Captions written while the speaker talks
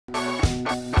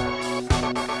Nate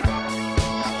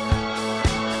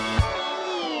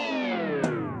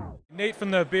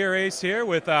from the Beer Ace here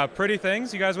with Pretty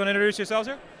Things. You guys want to introduce yourselves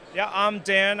here? Yeah, I'm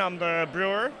Dan. I'm the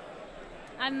brewer.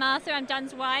 I'm Martha. I'm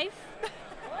Dunn's wife.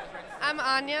 I'm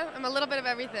Anya. I'm a little bit of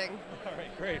everything. All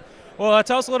right, great. Well,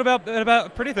 tell us a little bit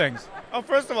about Pretty Things. Oh,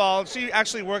 first of all, she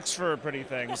actually works for Pretty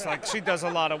Things. Like, she does a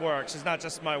lot of work. She's not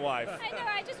just my wife. I know.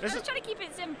 I was trying to keep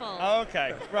it simple.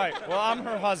 Okay, right. Well, I'm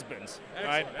her husband.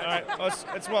 Right. All right. Well,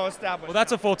 it's well established. Well,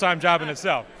 that's a full-time job in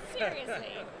itself. Seriously.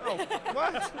 Oh,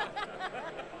 what? All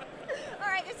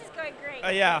right, this is going great.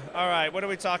 Yeah. All right. What are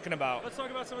we talking about? Let's talk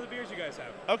about some of the beers you guys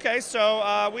have. Okay,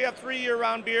 so we have 3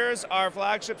 year-round beers. Our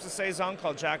flagship's a saison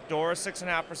called Jack Dora,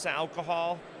 6.5%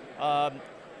 alcohol.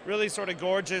 Really sort of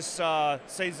gorgeous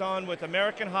saison with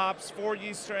American hops, 4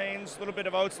 yeast strains, a little bit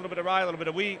of oats, a little bit of rye, a little bit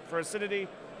of wheat for acidity.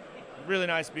 Really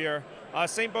nice beer.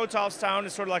 St. Botolph's Town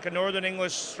is sort of like a Northern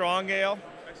English strong ale.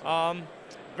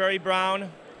 Very brown,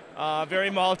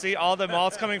 very malty. All the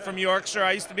malts coming from Yorkshire.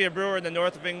 I used to be a brewer in the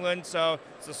north of England, so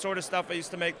it's the sort of stuff I used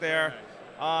to make there.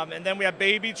 And then we have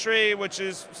Baby Tree, which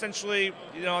is essentially,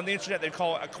 you know, on the internet they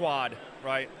call it a quad,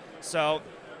 right? So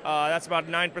that's about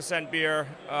 9% beer,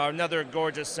 another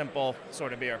gorgeous, simple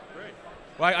sort of beer. Great.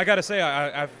 Well, I got to say,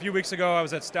 a few weeks ago I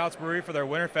was at Stouts Brewery for their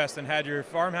Winterfest and had your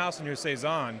farmhouse and your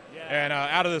saison, and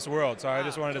out of this world. So I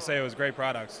just wanted to say it was great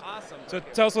products. Awesome. So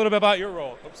tell us a little bit about your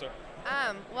role. Oops, sorry.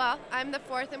 Well, I'm the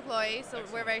 4th employee, so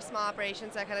we're a very small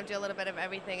operation, so I kind of do a little bit of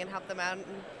everything and help them out. And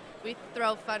we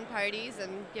throw fun parties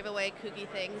and give away kooky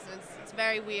things, and it's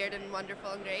very weird and wonderful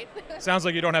and great. Sounds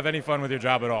like you don't have any fun with your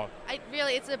job at all.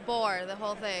 It's a bore, the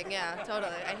whole thing. Yeah,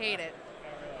 totally. I hate it.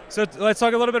 So let's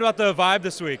talk a little bit about the vibe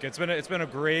this week. It's been a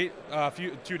great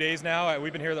 2 days now.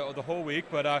 We've been here the whole week,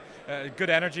 but good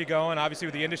energy going. Obviously,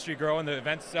 with the industry growing, the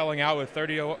event's selling out with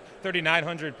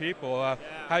 3,900 people.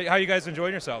 How you guys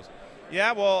enjoying yourselves?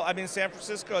 Yeah, well, I mean, San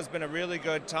Francisco has been a really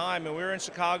good time, and we were in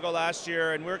Chicago last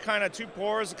year, and we were kind of too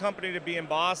poor as a company to be in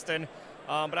Boston,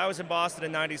 but I was in Boston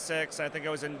in '96, and I think I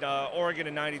was in Oregon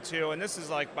in '92, and this is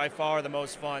like by far the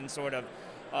most fun sort of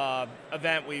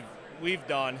event we've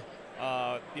done,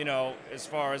 you know, as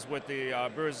far as with the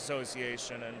Brewers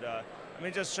Association, and I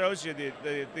mean, it just shows you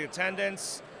the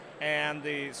attendance and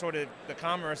the sort of the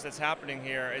commerce that's happening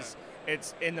here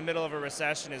it's in the middle of a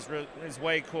recession is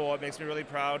way cool. It makes me really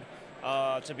proud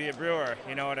to be a brewer,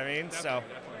 you know what I mean? Definitely.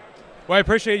 Well, I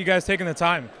appreciate you guys taking the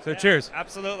time. So cheers.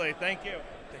 Absolutely. Thank you.